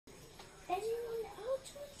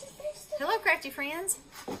Crafty friends,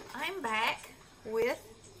 I'm back with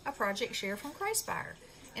a project share from Crayspire.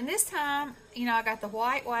 And this time, you know, I got the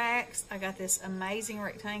white wax. I got this amazing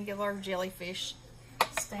rectangular jellyfish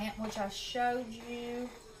stamp, which I showed you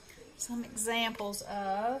some examples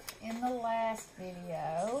of in the last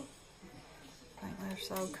video. I think they're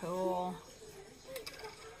so cool.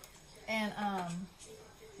 And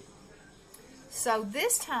so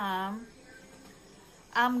this time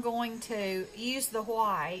I'm going to use the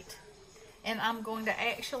white, and I'm going to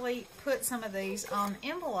actually put some of these on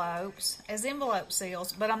envelopes as envelope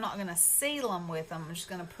seals, but I'm not going to seal them with them. I'm just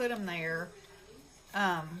going to put them there.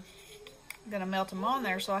 I'm going to melt them on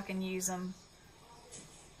there so I can use them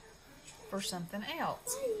for something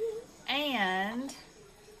else. And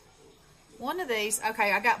one of these,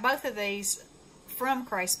 okay, I got both of these from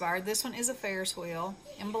Crayspire. This one is a Ferris wheel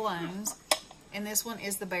in balloons, and this one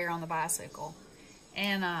is the bear on the bicycle.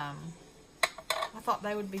 And I thought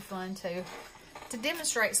they would be fun to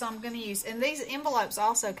demonstrate, so I'm going to use, and these envelopes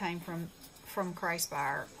also came from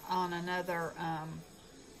Crayspire on another,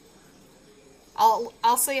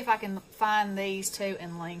 I'll see if I can find these too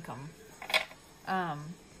and link them.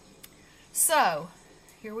 So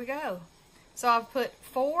here we go. So I've put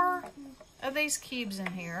 4 of these cubes in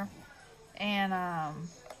here, and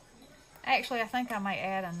actually I think I may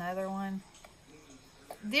add another one.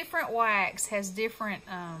 Different wax has different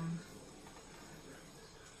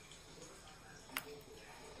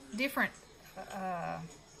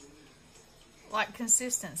like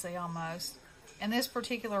consistency almost, and this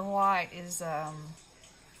particular white is I'm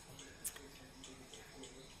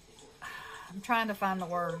trying to find the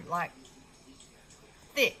word, like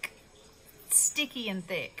thick, sticky and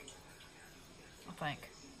thick. I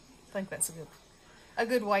think that's a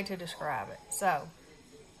good way to describe it. So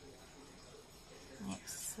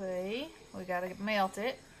let's see, we got to melt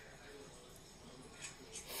it.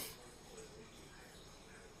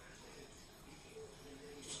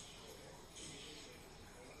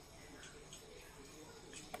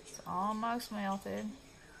 It's almost melted.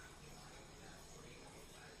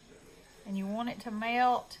 And you want it to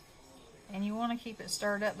melt, and you want to keep it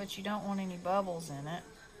stirred up, but you don't want any bubbles in it.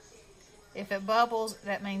 If it bubbles,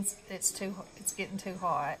 that means it's getting too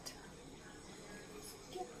hot.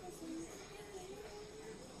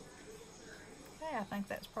 I think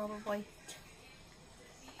that's probably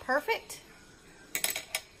perfect.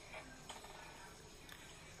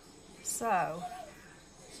 So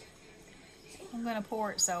I'm going to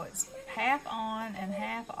pour it so it's half on and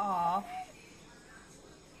half off.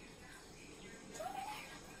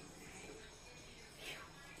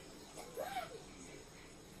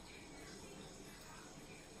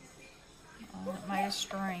 Oh, it made a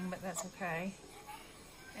string, but that's okay.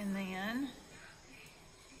 And then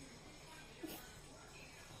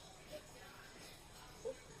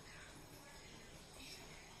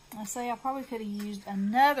I say I probably could have used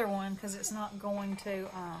another one because it's not going to,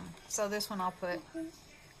 so this one I'll put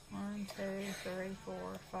 1, 2, 3, 4,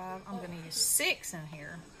 5. I'm going to use 6 in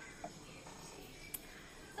here.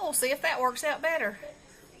 And we'll see if that works out better.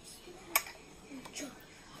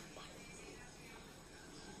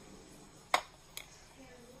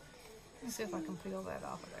 Let's see if I can peel that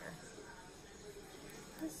off of there.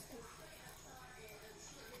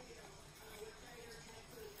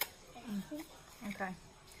 Okay.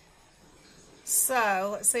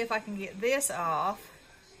 So let's see if I can get this off,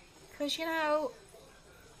 because you know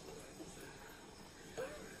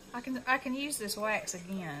I can use this wax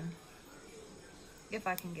again if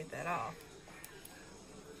I can get that off.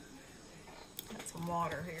 Got some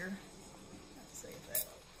water here. Let's see if that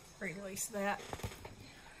will release that.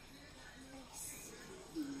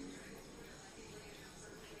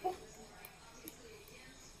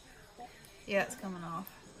 Yeah, it's coming off.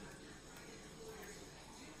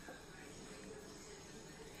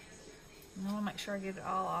 I want to make sure I get it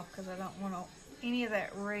all off because I don't want any of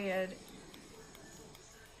that red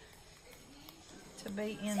to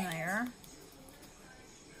be in there.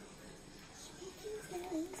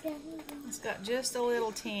 It's got just a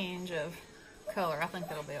little tinge of color. I think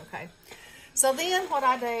that'll be okay. So then what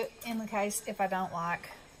I do in the case if I don't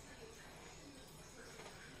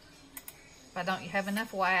have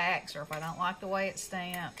enough wax, or if I don't like the way it's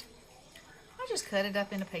stamped, I just cut it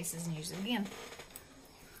up into pieces and use it again.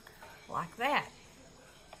 Like that.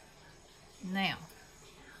 Now,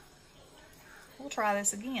 we'll try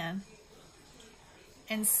this again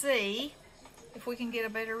and see if we can get a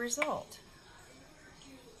better result.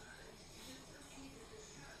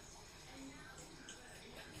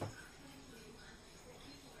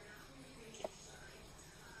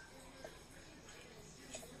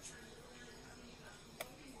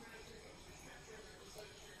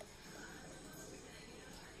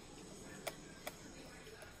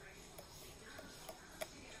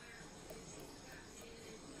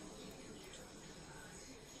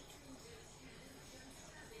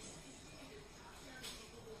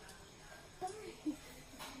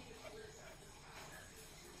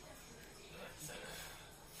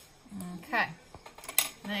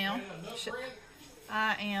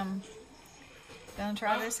 I am gonna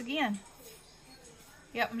try this again.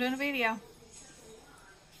 Yep, I'm doing a video.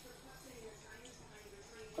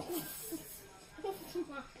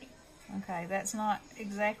 Okay, that's not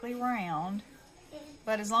exactly round,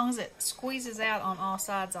 but as long as it squeezes out on all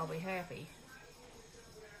sides, I'll be happy.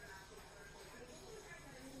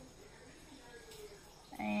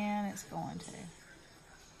 And it's going to.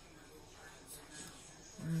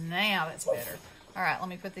 Now that's better. All right, let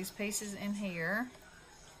me put these pieces in here.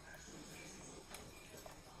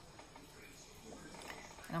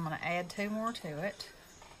 And I'm going to add 2 more to it.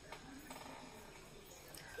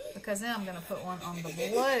 Because then I'm going to put one on the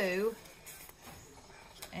blue.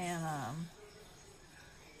 And I'm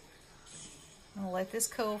going to let this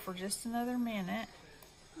cool for just another minute.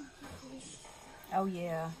 Oh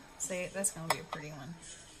yeah, see, that's going to be a pretty one.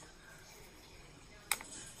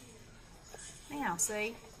 Now,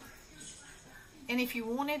 see? And if you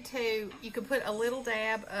wanted to, you could put a little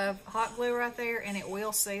dab of hot glue right there and it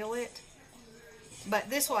will seal it. But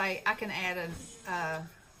this way, I can add a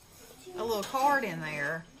little card in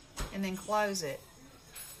there and then close it,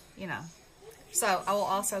 you know. So I will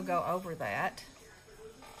also go over that.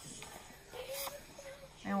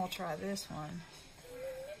 Now we'll try this one.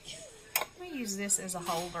 Let me use this as a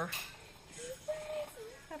holder.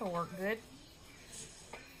 That'll work good.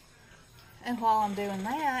 And while I'm doing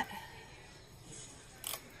that,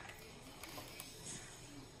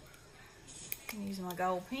 I'm using my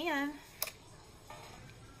gold pen.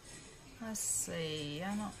 Let's see,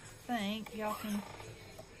 I don't think y'all can,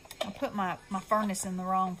 I put my furnace in the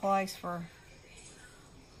wrong place for,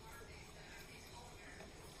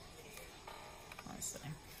 let's see.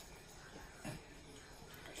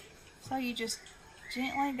 So you just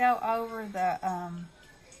gently go over the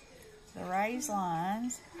raised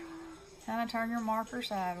lines, kind of turn your marker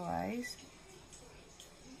sideways.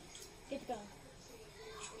 Good to go.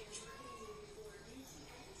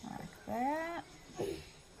 Like that.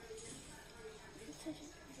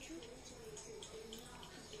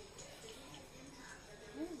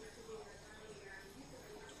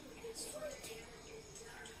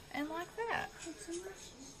 And like that.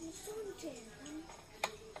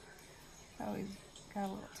 Oh, we've got a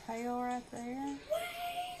little tail right there.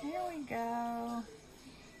 Here we go.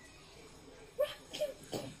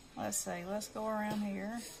 Let's see, let's go around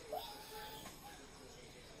here.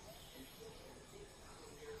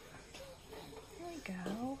 There we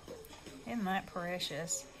go. Isn't that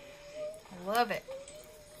precious? I love it.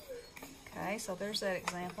 Okay, so there's that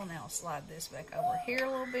example. Now I'll slide this back over here a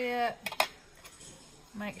little bit.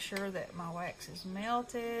 Make sure that my wax is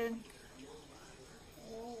melted.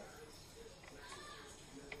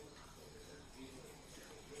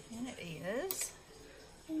 And it is.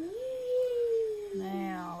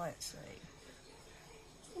 Now, let's see.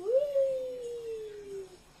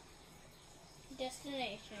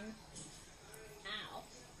 Destination. Ow.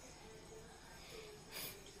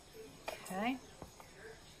 Okay.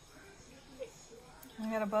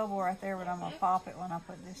 I got a bubble right there, but I'm going to pop it when I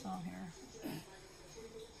put this on here.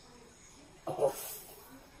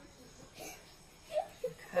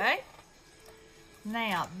 Okay.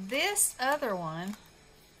 Now, this other one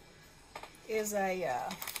is a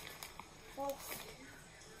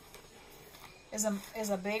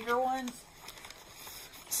bigger one.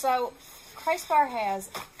 So Crayspire has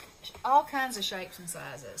all kinds of shapes and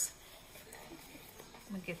sizes.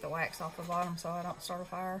 Let me get the wax off the bottom so I don't start a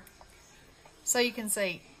fire. So you can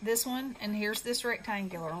see this one, and here's this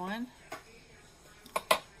rectangular one.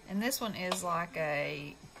 And this one is like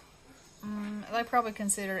a, they probably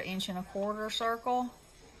consider an 1¼ inch circle.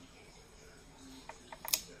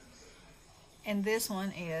 And this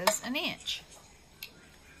one is an inch.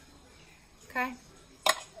 Okay.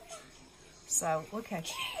 So look how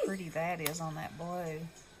pretty that is on that blue.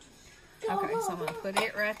 Okay, so I'm going to put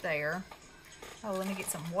it right there. Oh, let me get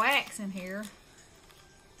some wax in here.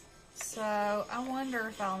 So I wonder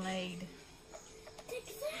if I'll need,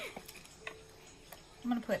 I'm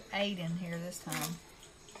going to put 8 in here this time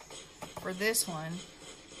for this one.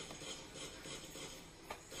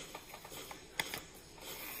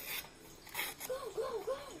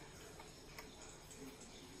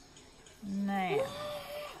 Now,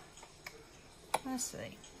 let's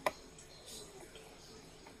see.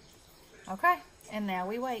 Okay, and now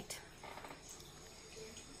we wait.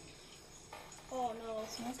 Oh no.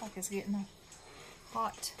 Smells like it's getting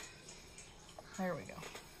hot. There we go.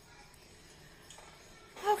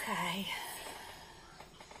 Okay.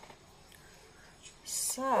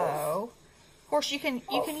 So, of course you can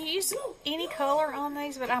use any color on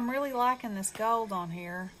these, but I'm really liking this gold on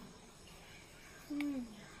here.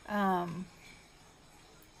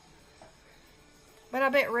 But I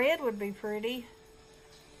bet red would be pretty.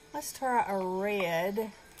 Let's try a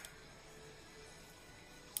red.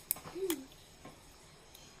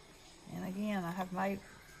 And again, I have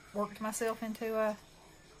worked myself into a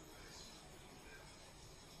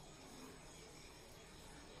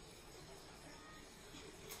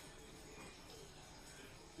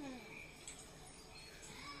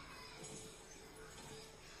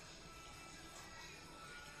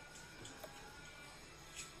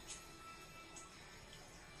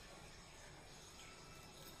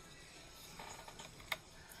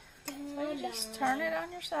just turn it on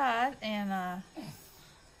your side and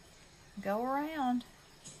go around.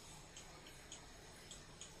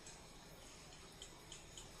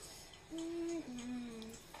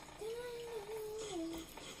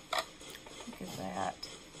 Look at that.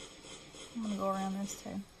 I'm going to go around this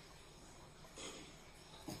too.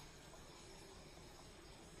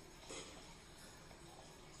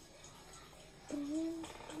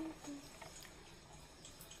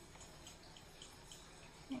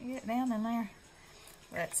 Get it down in there.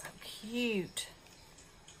 That's so cute.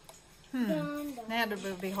 Now it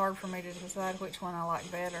would be hard for me to decide which one I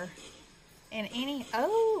like better. And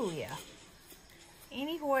oh yeah.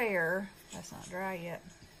 Anywhere, that's not dry yet.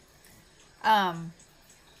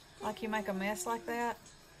 Like you make a mess like that.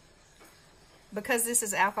 Because this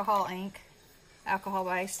is alcohol ink, alcohol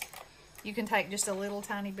based, you can take just a little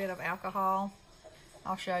tiny bit of alcohol.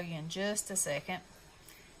 I'll show you in just a second.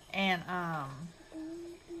 And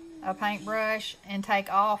a paintbrush and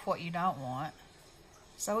take off what you don't want.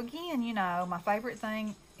 So again, you know, my favorite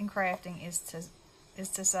thing in crafting is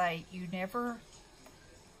to say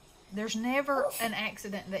there's never an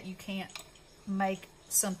accident that you can't make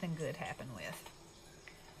something good happen with.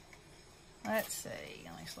 Let's see,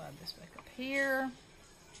 let me slide this back up here.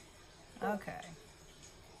 Okay.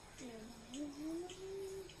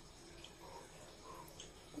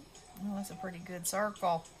 Oh, that's a pretty good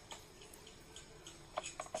circle.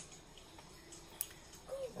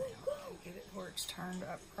 Get it where it's turned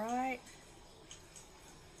up right.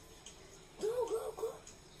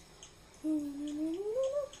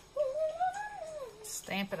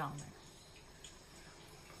 Stamp it on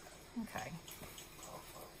there. Okay.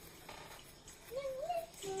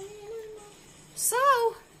 So,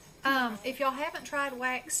 if y'all haven't tried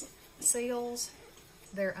wax seals,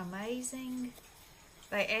 they're amazing.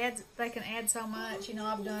 They can add so much. You know,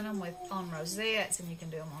 I've done them on rosettes, and you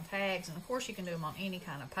can do them on tags, and of course you can do them on any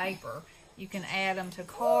kind of paper. You can add them to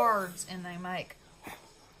cards, and they make,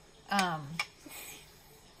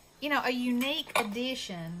 you know, a unique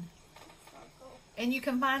addition. And you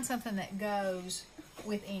can find something that goes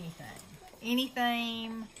with anything,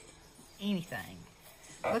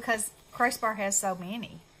 because Crayspar has so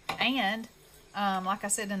many. And like I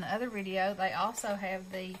said in the other video, they also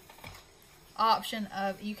have the option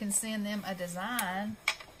of you can send them a design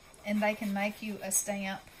and they can make you a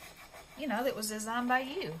stamp, you know, that was designed by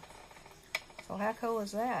you. So how cool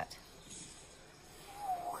is that?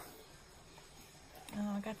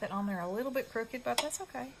 Oh, I got that on there a little bit crooked, but that's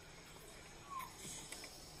okay.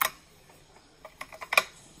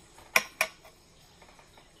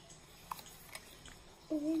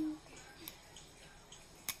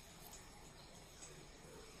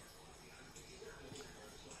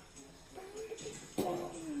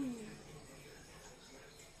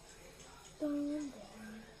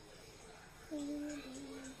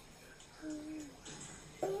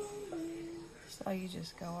 So you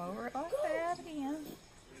just go over it like that again.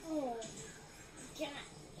 Oh, God.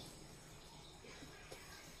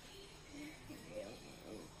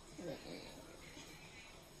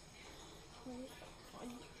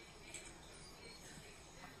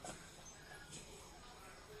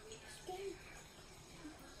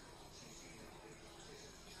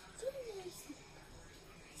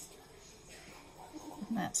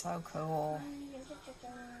 Isn't that so cool?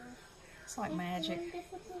 It's like magic.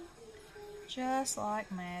 Just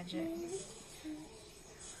like magic.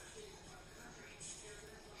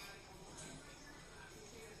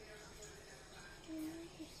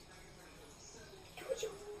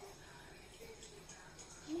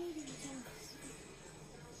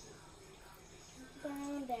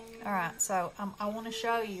 Alright, so I want to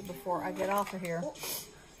show you before I get off of here.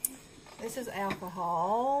 This is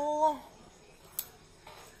alcohol.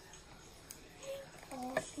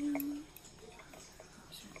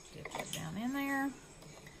 Dip it down in there.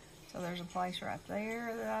 So there's a place right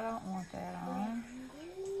there that I don't want that on.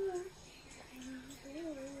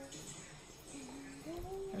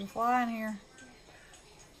 There's a fly in here.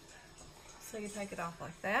 So you take it off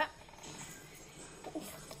like that.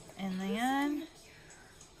 And then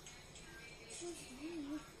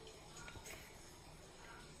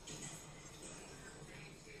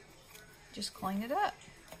just clean it up.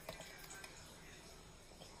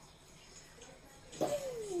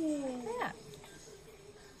 Yeah.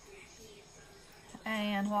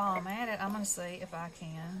 And while I'm at it, I'm going to see if I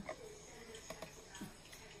can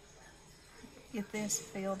get this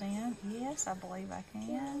filled in. Yes, I believe I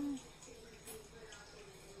can.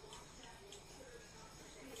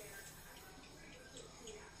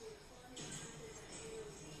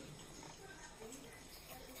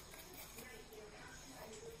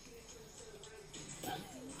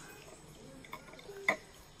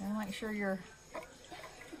 Now make sure your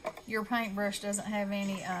paintbrush doesn't have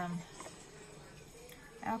any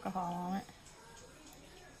alcohol on it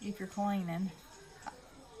if you're cleaning.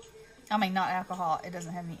 I mean, not alcohol, it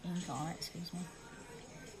doesn't have any ink on it, excuse me.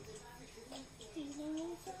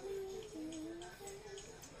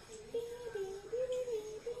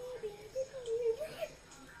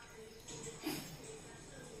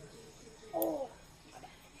 Oh.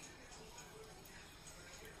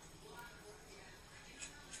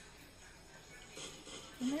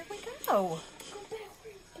 And there we go.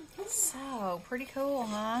 So, pretty cool,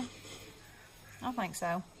 huh? I think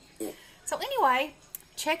so. So anyway,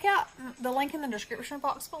 check out the link in the description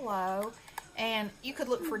box below. And you could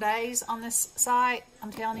look for days on this site.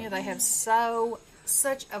 I'm telling you, they have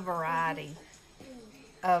such a variety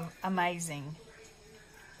of amazing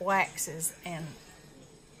waxes and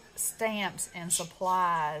stamps and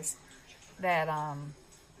supplies that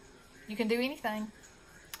you can do anything.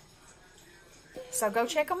 So go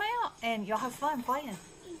check them out and y'all have fun playing.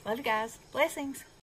 Love you guys. Blessings.